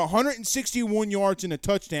for 161 yards and a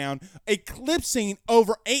touchdown, eclipsing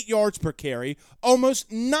over 8 yards per carry,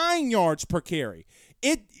 almost 9 yards per carry.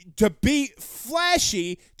 To be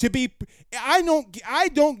flashy, I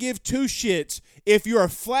don't give two shits if you're a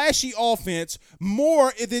flashy offense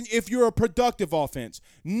more than if you're a productive offense.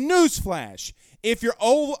 Newsflash. If your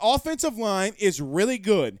old offensive line is really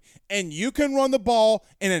good and you can run the ball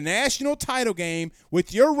in a national title game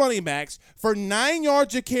with your running backs for 9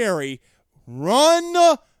 yards a carry, run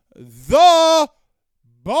the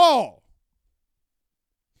ball.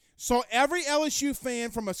 So every LSU fan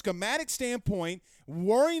from a schematic standpoint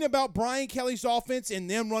worrying about Brian Kelly's offense and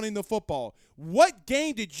them running the football. What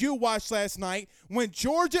game did you watch last night when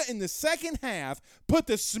Georgia in the second half put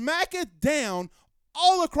the smacker down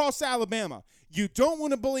all across Alabama? You don't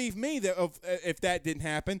want to believe me that if that didn't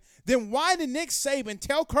happen, then why did Nick Saban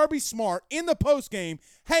tell Kirby Smart in the postgame,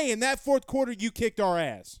 hey, in that fourth quarter you kicked our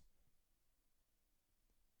ass?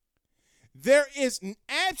 There is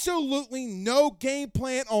absolutely no game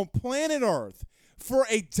plan on planet Earth for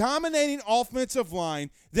a dominating offensive line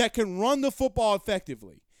that can run the football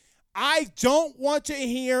effectively. I don't want to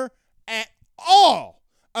hear at all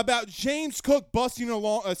about James Cook busting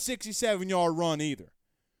along a 67-yard run either.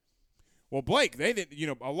 Well, Blake, they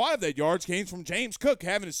didn't, a lot of that yards came from James Cook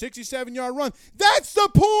having a 67-yard run. That's the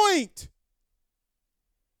point.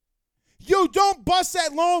 You don't bust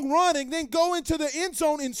that long run and then go into the end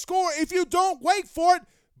zone and score. If you don't wait for it,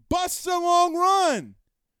 bust the long run.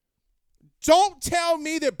 Don't tell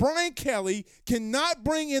me that Brian Kelly cannot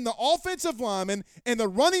bring in the offensive linemen and the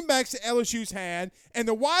running backs that LSU's had and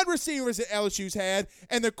the wide receivers that LSU's had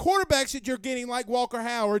and the quarterbacks that you're getting like Walker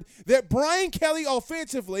Howard, that Brian Kelly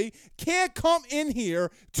offensively can't come in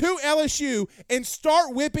here to LSU and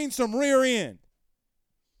start whipping some rear end.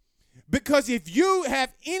 Because if you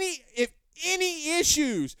have any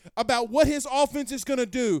issues about what his offense is going to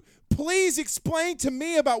do, please explain to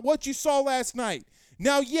me about what you saw last night.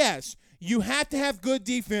 Now, yes, you have to have good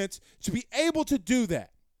defense to be able to do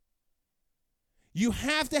that. You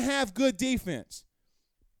have to have good defense.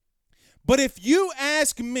 But if you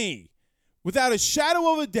ask me, without a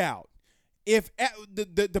shadow of a doubt, if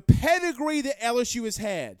the pedigree that LSU has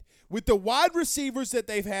had, with the wide receivers that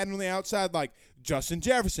they've had on the outside, like Justin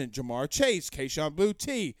Jefferson, Jamar Chase, Kayshon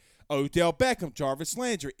Boutte, Odell Beckham, Jarvis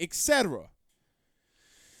Landry, etc.,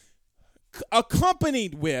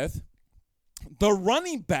 accompanied with the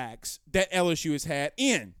running backs that LSU has had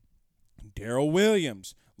in Darrell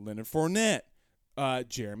Williams, Leonard Fournette,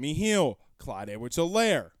 Jeremy Hill, Clyde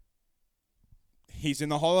Edwards-Helaire. He's in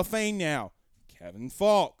the Hall of Fame now. Kevin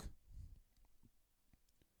Falk.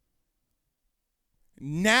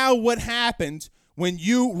 Now what happens when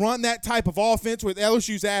you run that type of offense with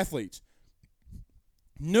LSU's athletes?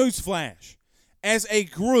 Newsflash. As a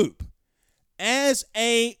group, as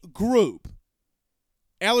a group,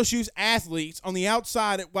 LSU's athletes on the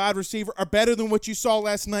outside at wide receiver are better than what you saw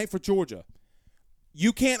last night for Georgia.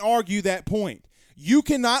 You can't argue that point. You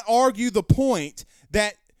cannot argue the point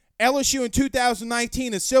that LSU in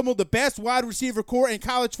 2019 assembled the best wide receiver corps in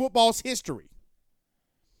college football's history.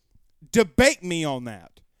 Debate me on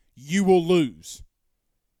that. You will lose.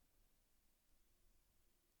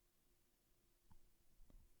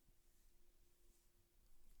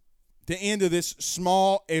 The end of this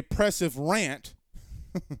small, impressive rant,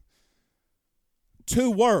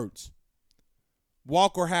 2 words: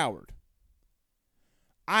 Walker Howard.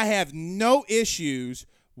 I have no issues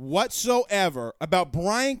whatsoever about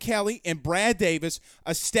Brian Kelly and Brad Davis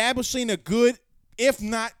establishing a good, if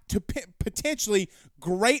not to potentially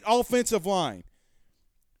great offensive line.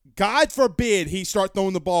 God forbid he start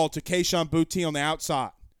throwing the ball to Kayshon Boutte on the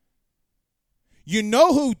outside. You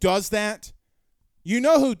know who does that?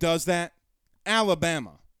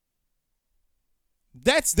 Alabama.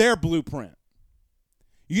 That's their blueprint.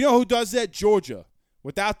 You know who does that? Georgia,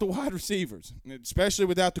 without the wide receivers, especially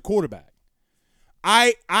without the quarterback.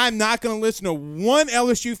 I'm not going to listen to one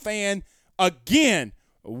LSU fan again,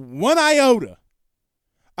 one iota,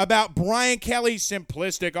 about Brian Kelly's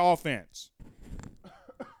simplistic offense.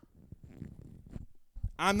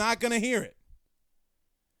 I'm not going to hear it.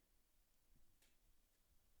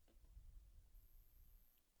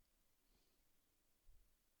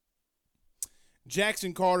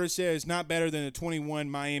 Jackson Carter says, not better than the 21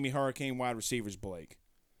 Miami Hurricane wide receivers, Blake.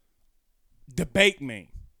 Debate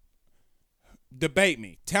me.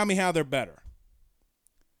 Tell me how they're better.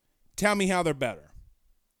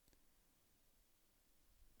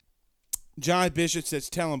 John Bishop says,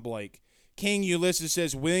 tell him, Blake. King Ulysses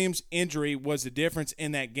says, Williams' injury was the difference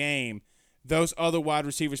in that game. Those other wide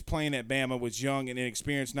receivers playing at Bama was young and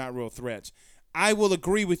inexperienced, not real threats. I will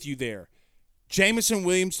agree with you there. Jameson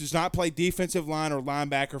Williams does not play defensive line or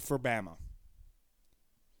linebacker for Bama.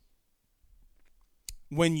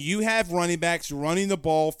 When you have running backs running the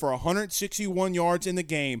ball for 161 yards in the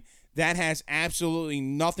game, that has absolutely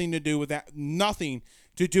nothing to do with that. Nothing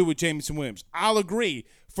to do with Jameson Williams. I'll agree.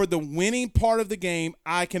 For the winning part of the game,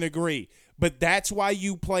 I can agree. But that's why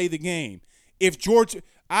you play the game.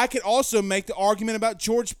 I could also make the argument about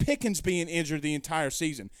George Pickens being injured the entire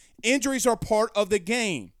season. Injuries are part of the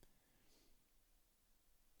game.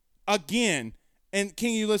 Again, and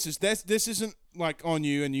King Ulysses, this isn't like on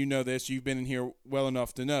you, and you know this. You've been in here well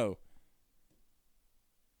enough to know.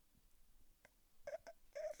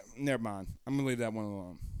 Never mind. I'm going to leave that one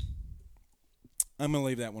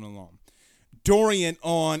alone. Dorian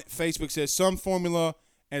on Facebook says, some formula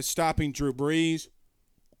as stopping Drew Brees.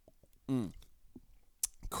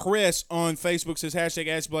 Chris on Facebook says, hashtag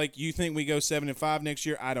Ask Blake, you think we go 7-5 next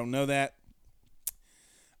year? I don't know that.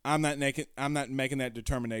 I'm not making that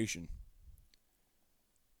determination.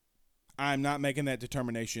 I'm not making that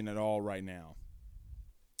determination at all right now.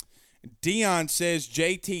 Dion says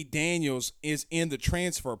JT Daniels is in the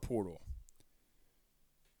transfer portal.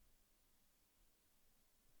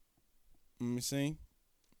 Let me see.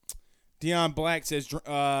 Dion Black says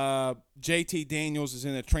JT Daniels is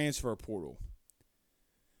in the transfer portal.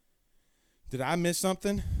 Did I miss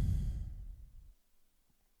something?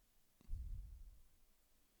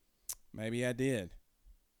 Maybe I did.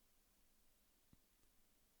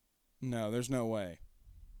 No, there's no way.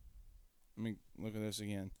 Let me look at this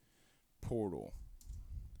again. Portal.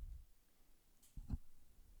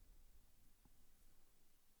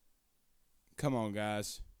 Come on,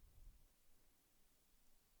 guys.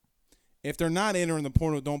 If they're not entering the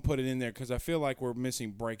portal, don't put it in there because I feel like we're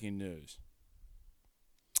missing breaking news.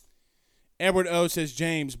 Edward O says,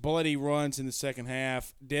 James, bloody runs in the second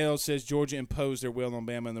half. Dale says, Georgia imposed their will on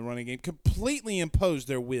Bama in the running game. Completely imposed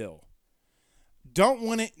their will.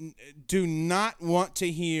 Do not want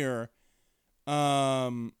to hear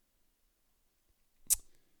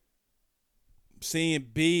seeing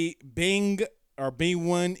Bing or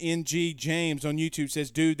B1NG James on YouTube says,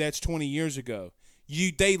 dude, that's 20 years ago.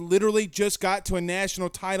 They literally just got to a national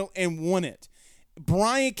title and won it.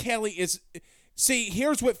 Brian Kelly is – see,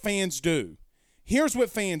 here's what fans do.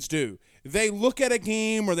 They look at a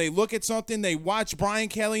game or they look at something, they watch Brian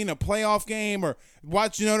Kelly in a playoff game or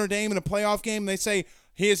watch Notre Dame in a playoff game, and they say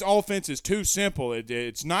his offense is too simple.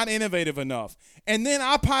 It's not innovative enough. And then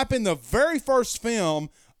I pipe in the very first film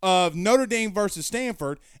of Notre Dame versus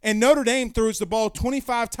Stanford, and Notre Dame throws the ball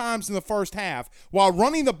 25 times in the first half while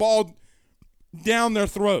running the ball down their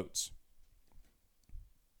throats.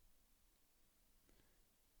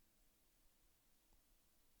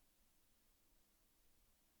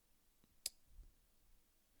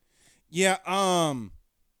 Yeah,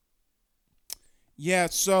 Yeah,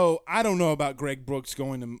 so I don't know about Greg Brooks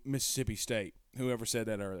going to Mississippi State. Whoever said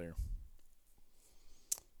that earlier.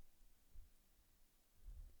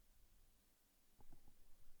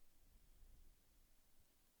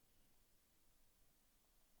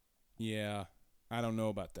 Yeah, I don't know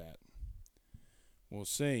about that. We'll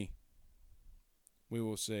see. We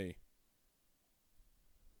will see.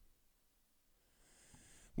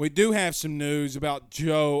 We do have some news about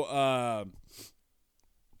Joe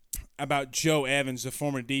Evans, the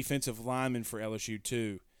former defensive lineman for LSU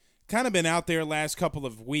too. Kind of been out there last couple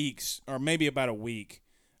of weeks, or maybe about a week.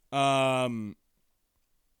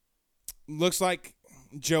 Looks like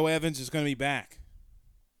Joe Evans is going to be back.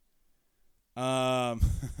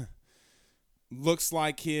 Looks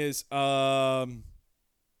like his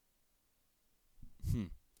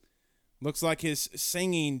looks like his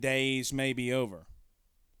singing days may be over.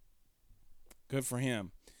 Good for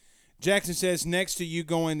him. Jackson says, next to you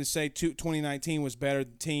going to say 2019 was better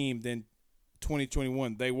team than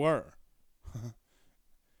 2021. They were.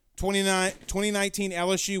 2019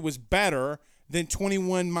 LSU was better than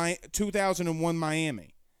 2001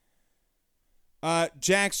 Miami.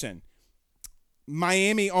 Jackson,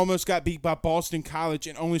 Miami almost got beat by Boston College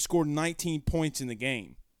and only scored 19 points in the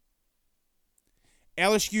game.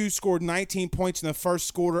 LSU scored 19 points in the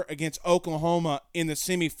first quarter against Oklahoma in the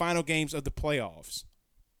semifinal games of the playoffs.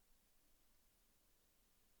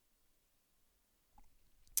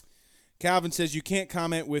 Calvin says you can't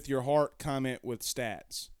comment with your heart, comment with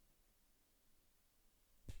stats.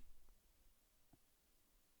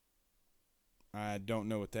 I don't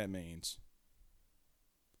know what that means.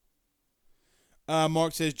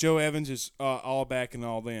 Mark says Joe Evans is all back and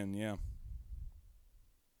all in. Yeah.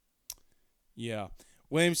 Yeah.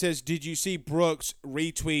 William says, did you see Brooks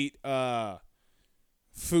retweet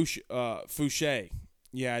Fouché?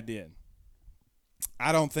 Yeah, I did.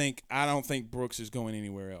 I don't think Brooks is going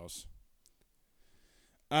anywhere else.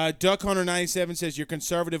 Duck Hunter 97 says you're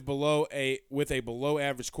conservative with a below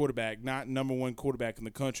average quarterback, not number one quarterback in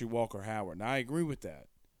the country, Walker Howard. And I agree with that.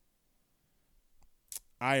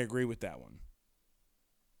 I agree with that one.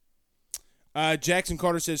 Jackson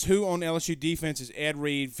Carter says, who on LSU defense is Ed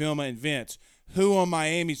Reed, Vilma, and Vince? Who on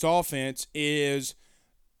Miami's offense is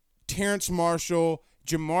Terrence Marshall,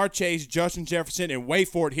 Jamar Chase, Justin Jefferson, and wait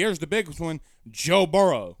for it, here's the biggest one, Joe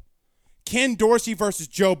Burrow. Ken Dorsey versus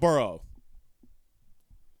Joe Burrow.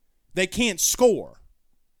 They can't score.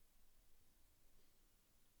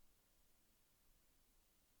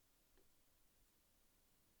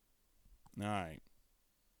 All right.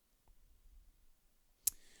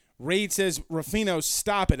 Reed says, Ruffino,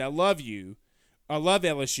 stop it. I love you. I love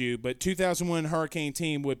LSU, but 2001 Hurricane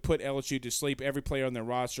team would put LSU to sleep. Every player on their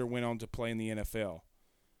roster went on to play in the NFL.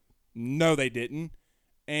 No, they didn't.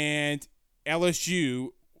 And LSU,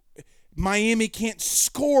 Miami can't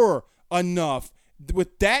score enough.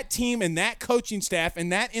 With that team and that coaching staff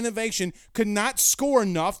and that innovation, could not score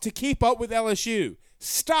enough to keep up with LSU.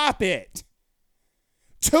 Stop it.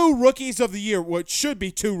 2 rookies of the year, what should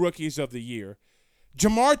be 2 rookies of the year.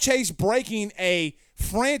 Jamar Chase breaking a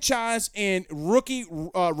franchise and rookie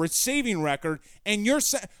receiving record, and you're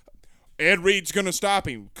saying Ed Reed's going to stop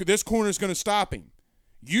him. This corner's going to stop him.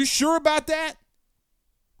 You sure about that?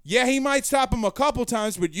 Yeah, he might stop him a couple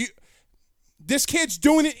times, but this kid's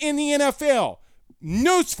doing it in the NFL.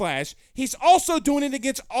 Newsflash, he's also doing it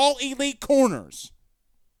against all elite corners.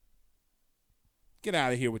 Get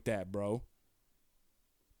out of here with that, bro.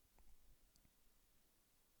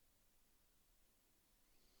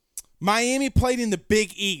 Miami played in the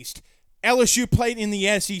Big East. LSU played in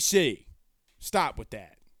the SEC. Stop with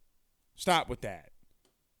that. Stop with that.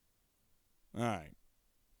 All right.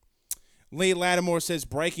 Lee Lattimore says,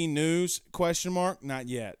 breaking news, ? Not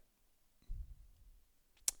yet.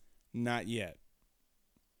 Not yet.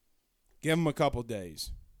 Give him a couple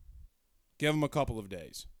days. Give him a couple of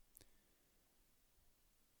days.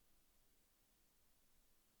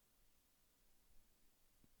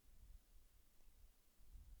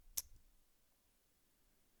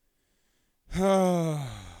 All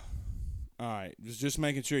right. Just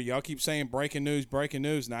making sure. Y'all keep saying breaking news,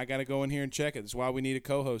 and I got to go in here and check it. That's why we need a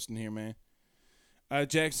co-host in here, man.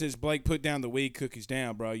 Jack says, Blake, put down the weed cookies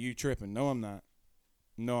down, bro. You tripping. No, I'm not.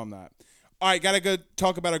 All right, got to go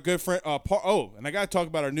talk about our good friend. And I got to talk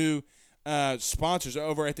about our new sponsors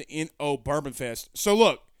over at the NO Bourbon Fest. So,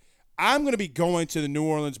 look, I'm going to be going to the New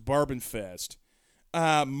Orleans Bourbon Fest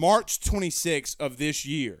March 26th of this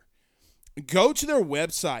year. Go to their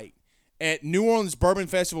website at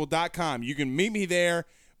NewOrleansBourbonFestival.com. You can meet me there.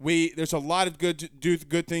 There's a lot of good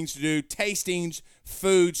things to do. Tastings,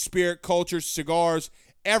 food, spirit, culture, cigars,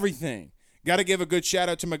 everything. Got to give a good shout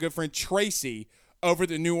out to my good friend Tracy over at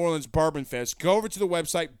the New Orleans Bourbon Fest. Go over to the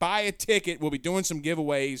website, buy a ticket. We'll be doing some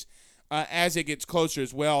giveaways as it gets closer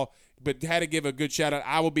as well. But had to give a good shout out.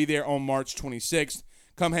 I will be there on March 26th.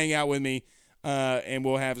 Come hang out with me, and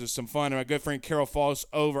we'll have some fun. And my good friend Carol Foss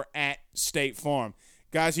over at State Farm.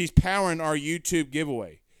 Guys, he's powering our YouTube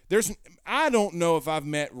giveaway. I don't know if I've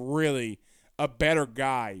met really a better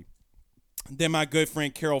guy than my good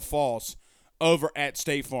friend Carol Foss over at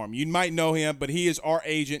State Farm. You might know him, but he is our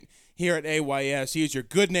agent here at AYS. He is your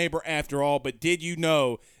good neighbor after all. But did you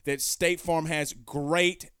know that State Farm has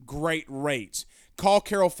great, great rates? Call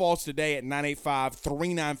Carol Foss today at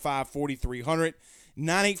 985-395-4300.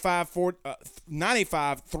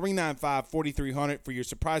 985-395-4300 for your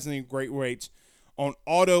surprisingly great rates on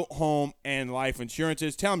auto, home, and life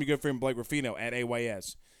insurances. Tell him your good friend Blake Ruffino at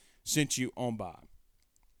AYS sent you on by.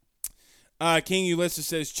 King Ulysses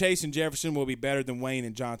says Chase and Jefferson will be better than Wayne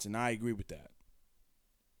and Johnson. I agree with that.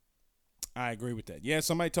 Yeah,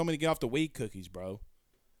 somebody told me to get off the weed cookies, bro.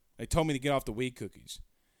 They told me to get off the weed cookies.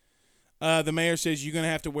 The mayor says you're going to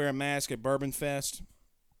have to wear a mask at Bourbon Fest.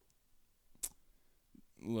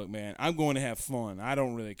 Look, man, I'm going to have fun. I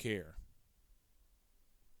don't really care.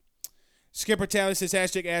 Skipper Tally says,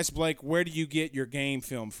 hashtag ask Blake, where do you get your game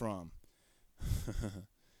film from?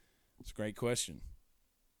 It's a great question.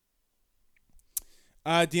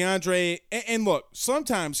 DeAndre, and look,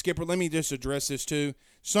 sometimes, Skipper, let me just address this too.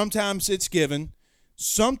 Sometimes it's given.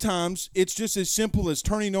 Sometimes it's just as simple as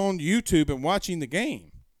turning on YouTube and watching the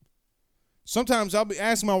game. Sometimes I'll be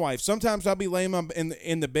asking my wife. Sometimes I'll be laying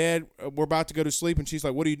in the bed. We're about to go to sleep, and she's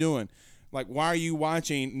like, what are you doing? Like, why are you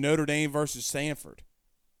watching Notre Dame versus Stanford?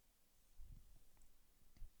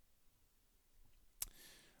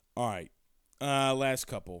 All right. Last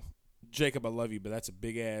couple. Jacob, I love you, but that's a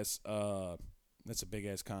big-ass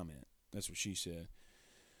comment. That's what she said.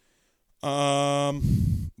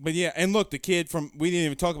 But, yeah, and look, we didn't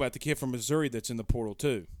even talk about the kid from Missouri that's in the portal,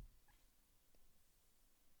 too.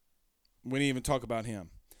 We didn't even talk about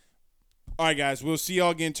him. All right, guys, we'll see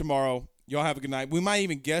y'all again tomorrow. Y'all have a good night. We might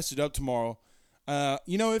even guest it up tomorrow.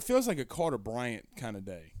 It feels like a Carter Bryant kind of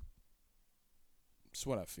day. That's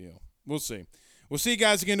what I feel. We'll see. We'll see you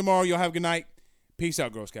guys again tomorrow. Y'all have a good night. Peace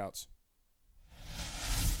out, Girl Scouts.